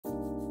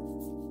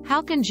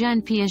How can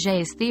Jean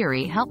Piaget's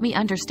theory help me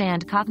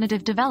understand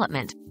cognitive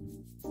development?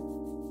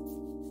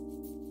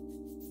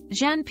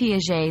 Jean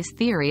Piaget's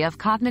theory of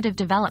cognitive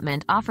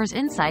development offers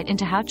insight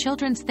into how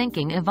children's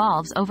thinking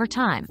evolves over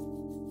time.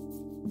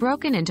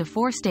 Broken into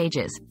 4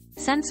 stages: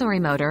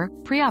 sensorimotor,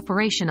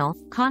 pre-operational,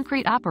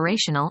 concrete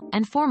operational,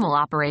 and formal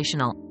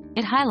operational,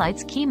 it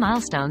highlights key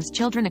milestones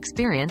children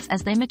experience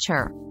as they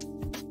mature.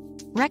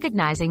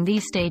 Recognizing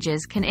these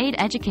stages can aid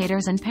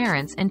educators and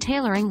parents in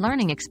tailoring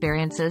learning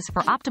experiences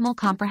for optimal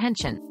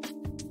comprehension.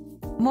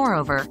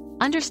 Moreover,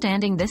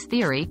 understanding this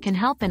theory can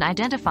help in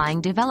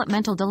identifying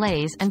developmental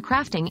delays and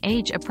crafting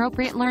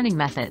age-appropriate learning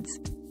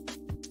methods.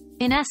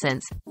 In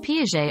essence,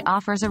 Piaget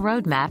offers a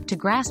roadmap to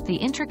grasp the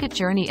intricate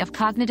journey of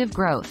cognitive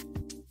growth.